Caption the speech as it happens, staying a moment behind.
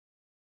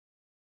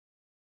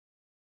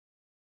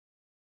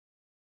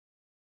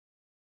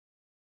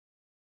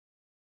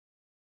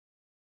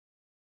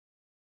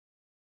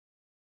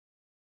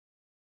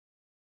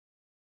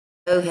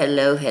Oh,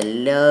 hello,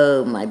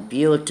 hello, my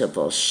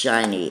beautiful,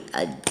 shiny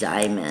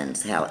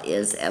diamonds. How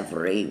is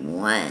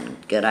everyone?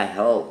 Good, I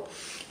hope.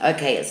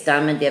 Okay, it's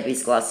Diamond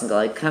Debbie's Gloss and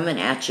Glow coming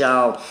at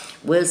y'all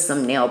with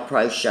some Nail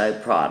Pro Show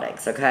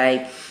products,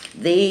 okay?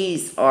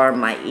 These are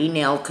my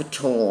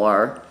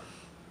Enailcouture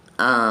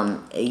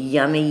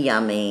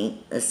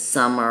yummy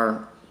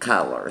summer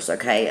colors,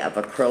 okay, of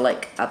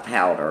acrylic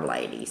powder,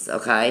 ladies,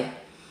 okay?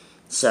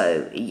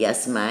 So,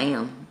 yes,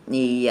 ma'am.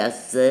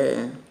 Yes,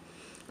 sir.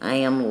 I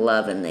am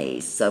loving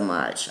these so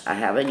much. I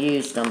haven't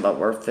used them, but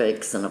we're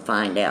fixing to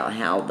find out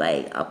how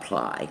they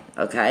apply,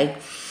 okay?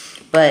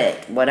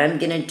 But what I'm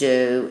going to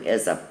do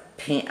is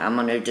I'm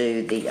going to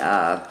do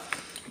the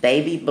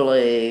baby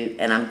blue,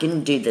 and I'm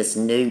going to do this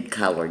nude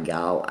color,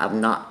 y'all. I've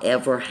not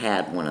ever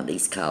had one of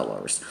these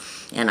colors,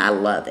 and I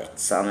love it.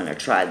 So I'm going to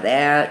try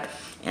that,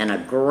 and a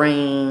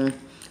green,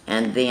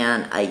 and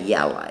then a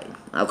yellow.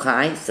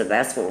 Okay, so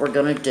that's what we're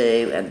going to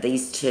do, and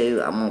these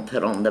two I'm going to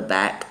put on the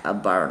back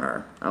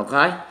burner,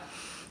 okay?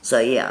 So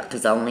yeah,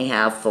 because I only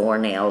have 4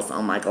 nails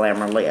on my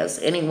Glamour Liz.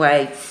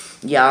 Anyway,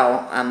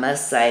 y'all, I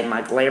must say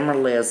my Glamour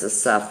Liz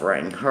is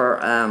suffering.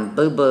 Her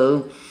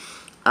boo-boo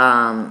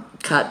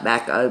cut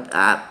back open.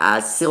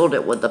 I sealed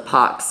it with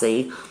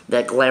epoxy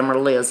that Glamour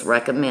Liz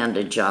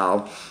recommended,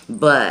 y'all,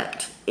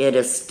 but it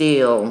is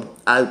still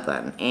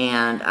open,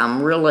 and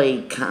I'm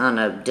really kind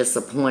of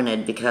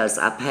disappointed because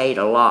I paid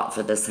a lot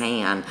for this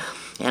hand,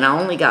 and I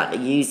only got to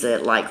use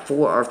it like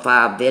 4 or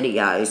 5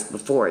 videos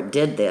before it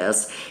did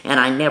this, and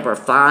I never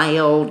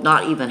filed,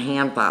 not even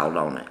hand filed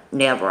on it.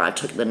 Never. I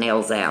took the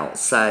nails out,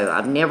 so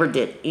I've never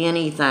did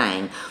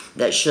anything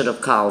that should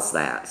have caused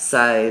that.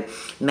 So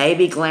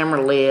maybe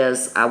Glamour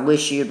Liz, I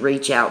wish you'd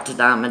reach out to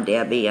Diamond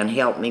Debbie and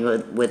help me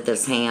with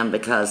this hand,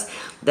 because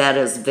that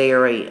is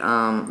very,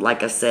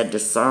 like I said,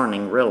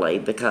 discerning, really,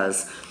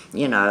 because,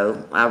 you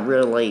know, I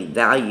really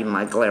value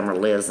my Glamour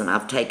Liz, and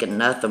I've taken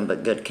nothing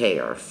but good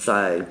care.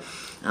 So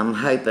I'm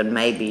hoping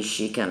maybe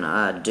she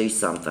can do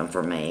something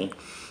for me.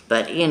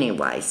 But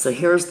anyway, so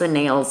here's the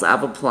nails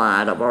I've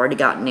applied. I've already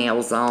got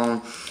nails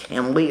on,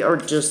 and we are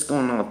just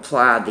going to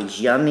apply these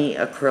yummy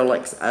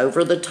acrylics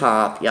over the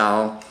top,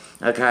 y'all,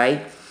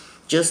 okay?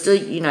 Just to,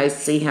 you know,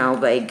 see how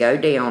they go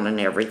down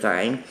and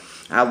everything.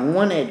 I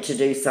wanted to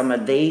do some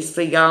of these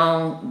for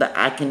y'all, but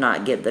I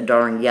cannot get the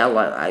darn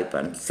yellow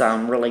open, so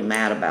I'm really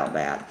mad about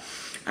that.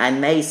 I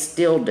may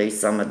still do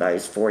some of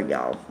those for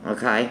y'all,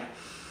 okay?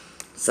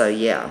 So,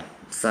 yeah.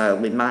 So,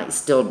 we might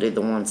still do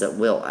the ones that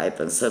will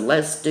open. So,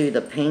 let's do the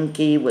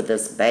pinky with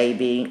this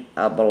baby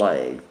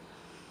blue.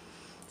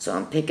 So,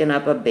 I'm picking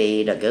up a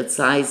bead, a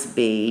good-sized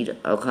bead,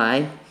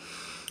 okay?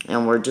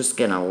 And we're just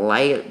going to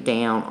lay it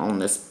down on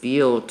this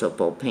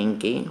beautiful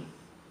pinky.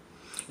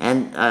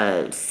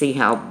 And see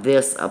how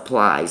this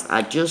applies.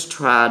 I just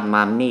tried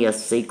my Mia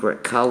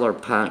Secret Color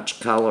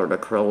Punch colored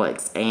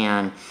acrylics,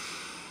 and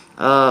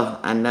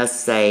I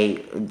must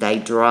say they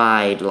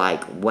dried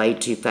like way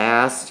too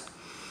fast.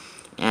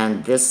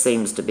 And this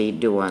seems to be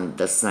doing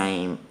the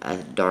same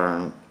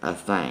darn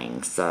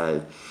thing.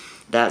 So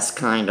that's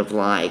kind of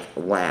like,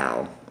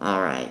 wow.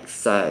 Alright,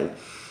 so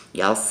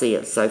y'all see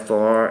it so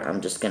far.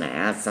 I'm just going to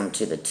add some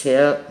to the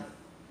tip.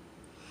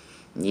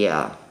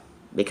 Yeah,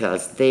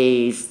 because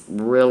these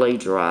really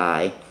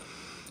dry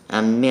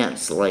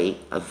immensely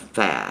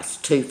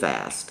fast, too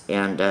fast.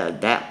 And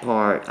that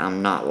part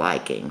I'm not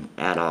liking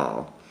at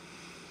all.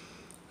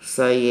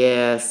 So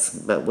yes,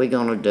 but we're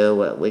going to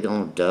do it. We're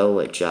going to do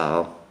it,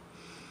 y'all.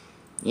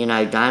 You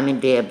know,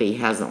 Diamond Debbie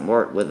hasn't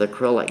worked with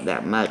acrylic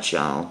that much,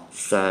 y'all.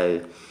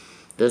 So,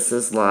 this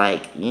is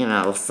like, you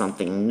know,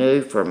 something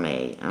new for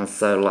me. And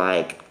so,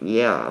 like,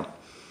 yeah,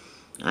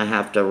 I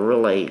have to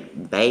really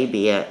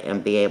baby it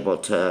and be able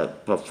to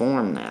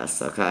perform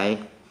this, okay?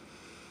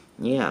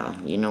 Yeah,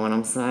 you know what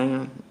I'm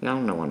saying?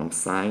 Y'all know what I'm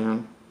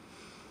saying.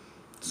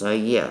 So,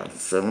 yeah,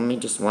 so let me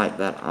just wipe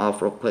that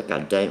off real quick. I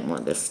don't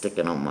want this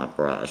sticking on my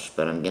brush,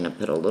 but I'm going to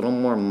put a little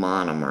more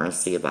monomer and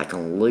see if I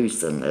can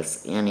loosen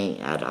this any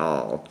at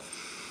all.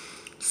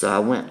 So I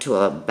went to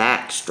a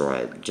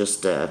backstroke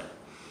just to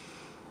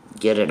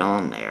get it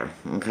on there,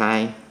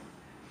 okay?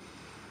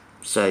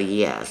 So,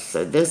 yes,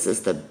 so this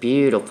is the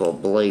beautiful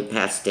blue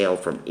pastel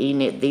from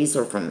these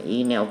are from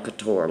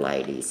Enailcouture,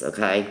 ladies,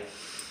 okay?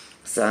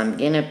 So I'm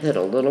going to put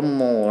a little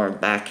more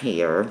back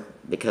here,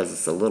 because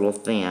it's a little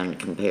thin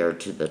compared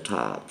to the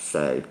top.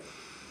 So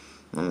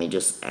let me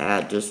just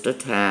add just a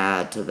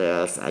tad to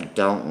this. I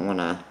don't want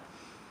to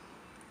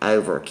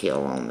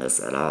overkill on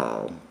this at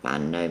all, by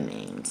no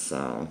means.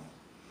 So,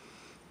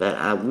 but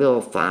I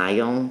will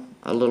file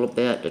a little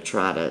bit to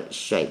try to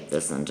shape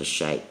this into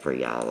shape for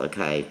y'all,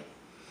 okay?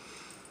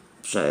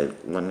 So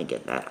let me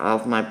get that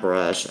off my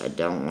brush. I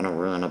don't want to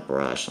ruin a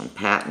brush. I'm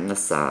patting the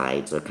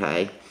sides,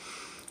 okay?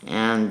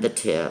 And the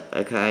tip,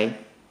 okay?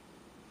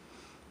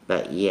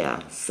 But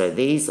yeah, so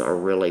these are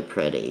really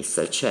pretty,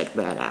 so check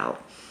that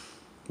out.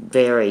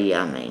 Very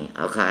yummy,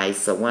 okay?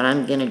 So what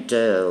I'm going to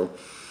do,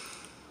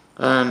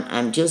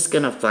 I'm just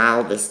going to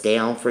file this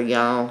down for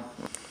y'all.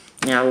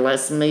 Now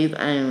let's move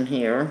on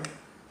here.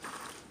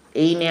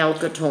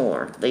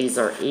 Enailcouture. These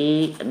are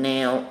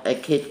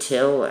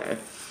Enailcouture.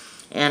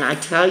 And I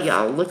tell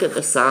y'all, look at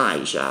the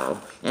size, y'all.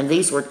 And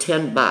these were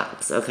 10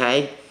 bucks,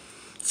 okay?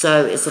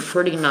 So it's a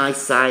pretty nice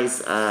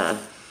size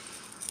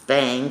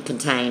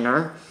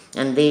container.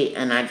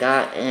 And I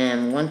got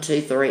in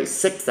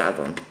 6 of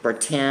them for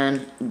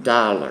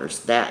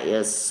 $10. That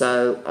is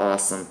so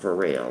awesome for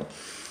real.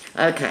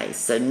 Okay,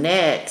 so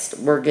next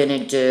we're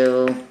gonna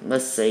do,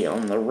 let's see,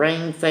 on the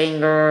ring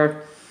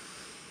finger,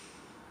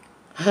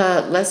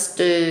 let's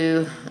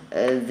do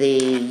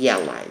the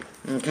yellow,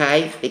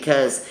 okay?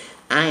 Because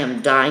I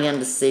am dying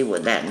to see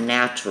what that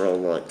natural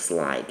looks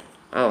like.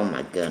 Oh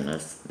my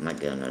goodness,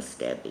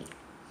 Debbie.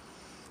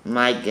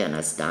 My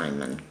goodness,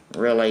 Diamond.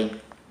 Really?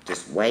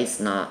 Just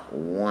waste not,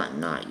 want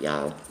not,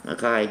 y'all.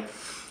 Okay?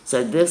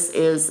 So this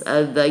is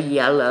the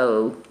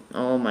yellow.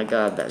 Oh my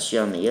God, that's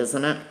yummy,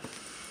 isn't it?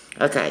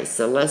 Okay,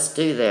 so let's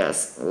do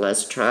this.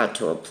 Let's try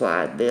to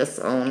apply this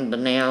on the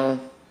nail.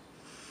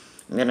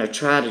 I'm going to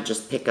try to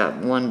just pick up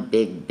one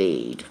big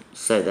bead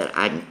so that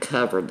I can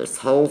cover this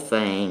whole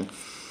thing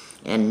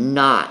and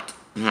not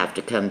have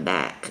to come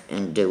back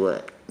and do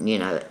it, you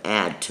know,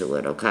 add to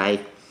it,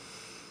 okay?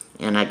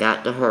 And I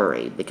got to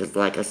hurry because,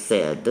 like I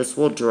said, this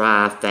will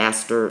dry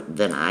faster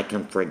than I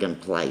can friggin'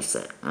 place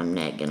it. I'm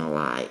not gonna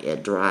lie.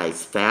 It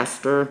dries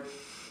faster.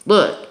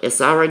 Look,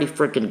 it's already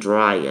freaking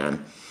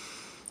drying.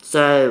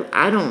 So,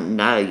 I don't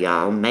know,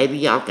 y'all. Maybe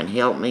y'all can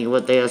help me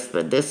with this,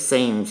 but this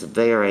seems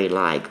very,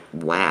 like,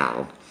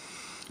 wow.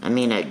 I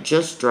mean, it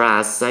just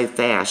dries so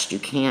fast you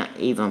can't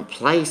even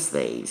place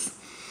these.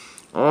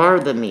 Or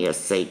the Mia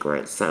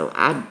Secret. So,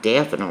 I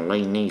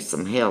definitely need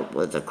some help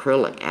with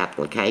acrylic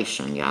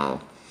application,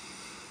 y'all.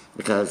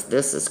 Because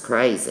this is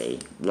crazy.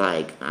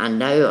 Like, I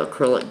know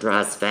acrylic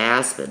dries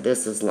fast, but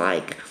this is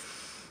like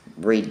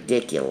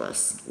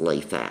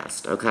ridiculously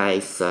fast. Okay,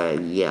 so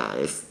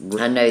yeah,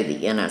 I know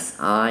the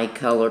NSI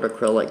colored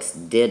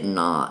acrylics did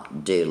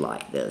not do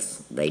like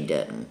this. They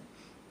didn't.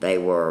 They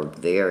were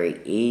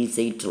very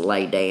easy to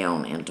lay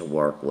down and to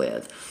work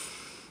with.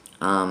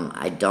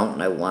 I don't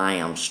know why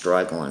I'm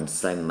struggling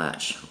so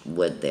much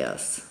with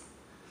this.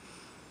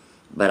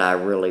 But I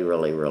really,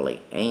 really,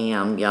 really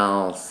am,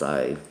 y'all,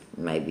 so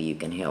maybe you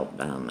can help,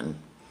 Diamond.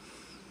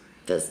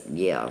 Because,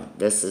 yeah,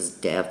 this is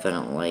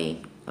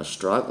definitely a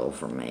struggle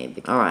for me.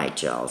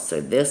 Alright, y'all, so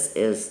this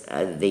is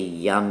the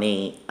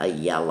yummy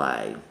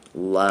yellow.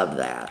 Love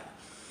that.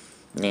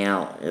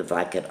 Now, if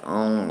I could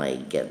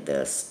only get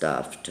this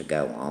stuff to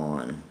go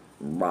on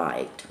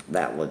right,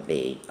 that would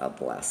be a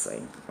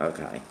blessing.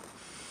 Okay.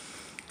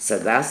 So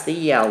that's the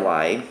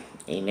yellow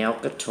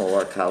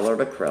Enailcouture colored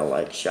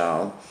acrylics,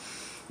 y'all.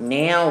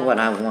 Now what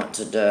I want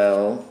to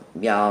do,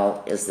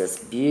 y'all, is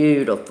this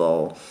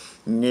beautiful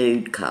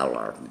nude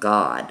color.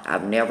 God,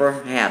 I've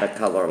never had a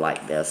color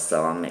like this,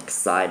 so I'm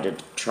excited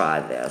to try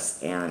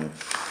this. And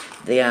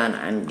then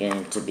I'm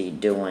going to be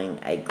doing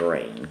a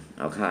green,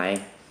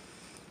 okay?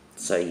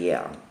 So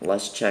yeah,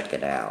 let's check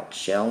it out,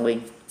 shall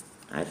we?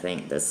 I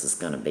think this is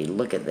going to be,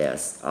 look at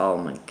this. Oh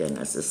my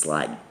goodness, it's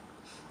like,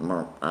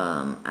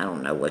 I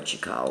don't know what you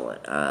call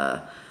it.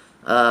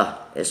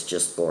 It's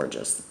just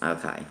gorgeous.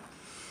 Okay.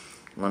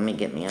 Let me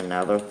get me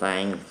another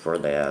thing for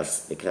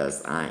this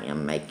because I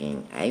am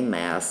making a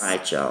mess.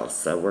 Alright, y'all,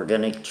 so we're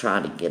going to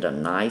try to get a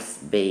nice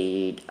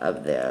bead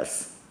of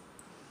this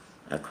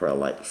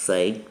acrylic.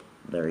 See?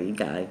 There you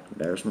go.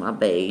 There's my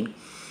bead.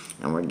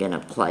 And we're going to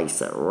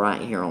place it right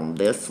here on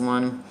this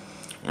one.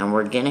 And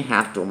we're going to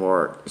have to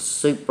work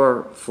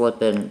super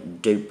flippin'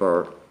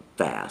 duper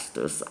fast.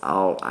 That's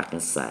all I can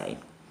say.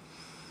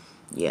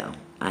 Yeah,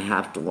 I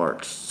have to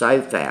work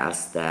so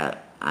fast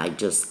that I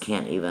just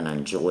can't even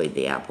enjoy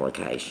the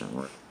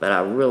application. But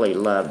I really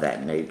love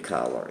that nude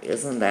color.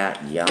 Isn't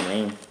that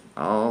yummy?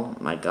 Oh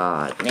my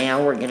God.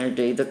 Now we're going to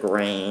do the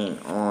green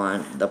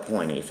on the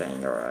pointy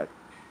finger.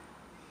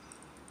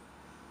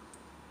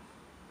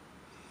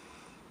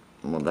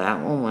 Well, that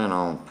one went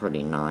on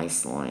pretty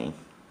nicely.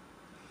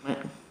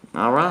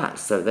 Alright,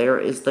 so there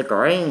is the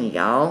green,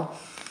 y'all.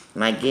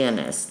 My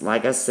goodness,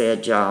 like I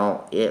said,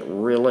 y'all, it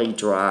really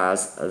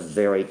dries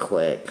very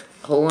quick.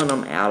 Pulling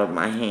them out of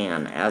my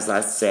hand, as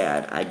I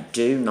said, I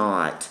do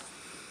not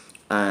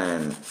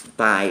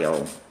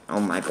file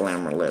on my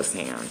Glamourless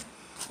hand.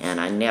 And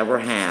I never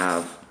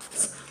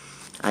have.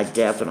 I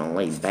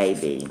definitely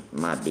baby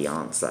my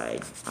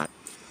Beyonce.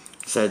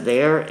 So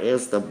there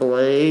is the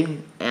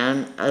blue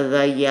and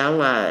the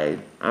yellow.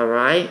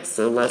 Alright,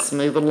 so let's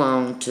move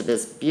along to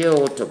this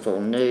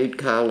beautiful nude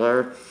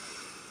color.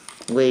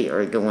 We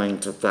are going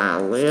to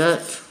file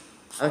it.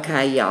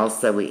 Okay, y'all,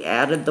 so we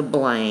added the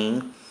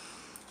bling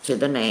to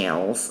the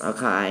nails,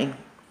 okay?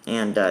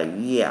 And,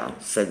 yeah,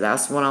 so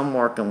that's what I'm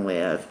working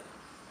with.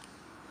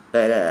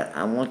 But,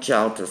 I want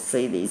y'all to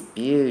see these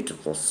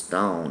beautiful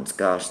stones.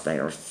 Gosh, they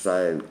are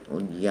so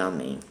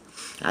yummy.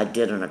 I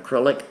did an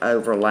acrylic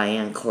overlay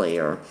in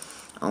clear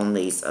on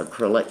these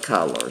acrylic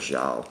colors,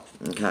 y'all,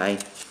 okay?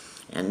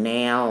 And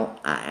now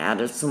I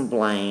added some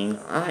bling.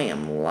 I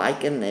am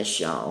liking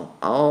this, y'all.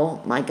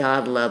 Oh, my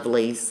God,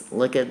 lovelies.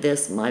 Look at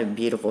this, my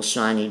beautiful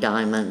shiny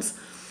diamonds.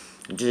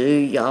 Do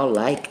y'all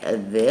like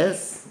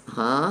this?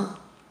 Huh?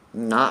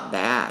 Not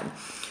bad.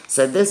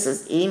 So this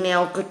is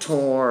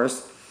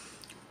Enailcouture's,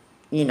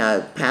 you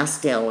know,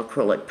 pastel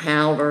acrylic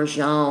powders,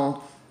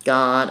 y'all.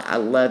 God, I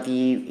love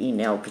you,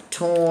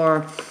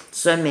 Enailcouture.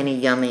 So many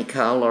yummy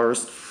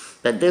colors.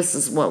 But this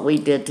is what we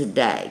did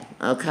today,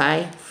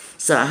 okay?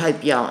 So I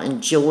hope y'all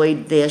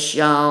enjoyed this,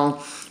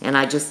 y'all. And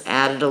I just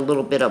added a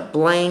little bit of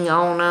bling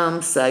on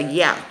them. So,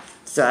 yeah.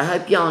 So I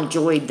hope y'all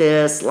enjoyed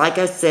this. Like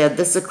I said,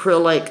 this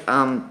acrylic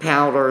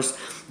powders,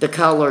 the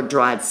color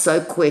dried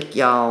so quick,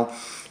 y'all.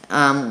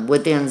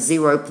 Within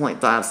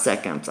 0.5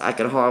 seconds. I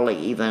could hardly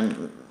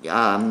even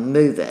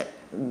move it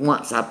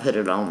once I put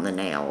it on the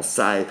nail.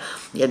 So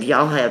if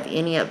y'all have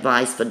any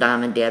advice for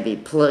Diamond Debbie,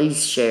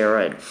 please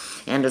share it.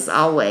 And as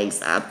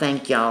always, I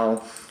thank y'all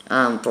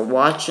for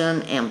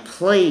watching. And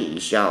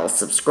please, y'all,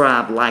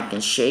 subscribe, like,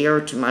 and share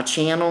to my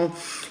channel.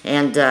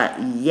 And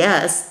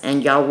yes,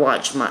 and y'all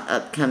watch my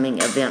upcoming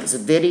events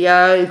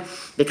video,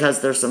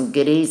 because there's some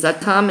goodies are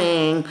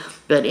coming.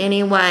 But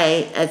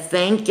anyway,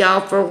 thank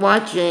y'all for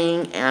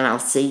watching, and I'll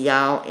see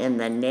y'all in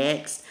the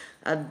next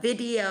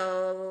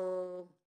video.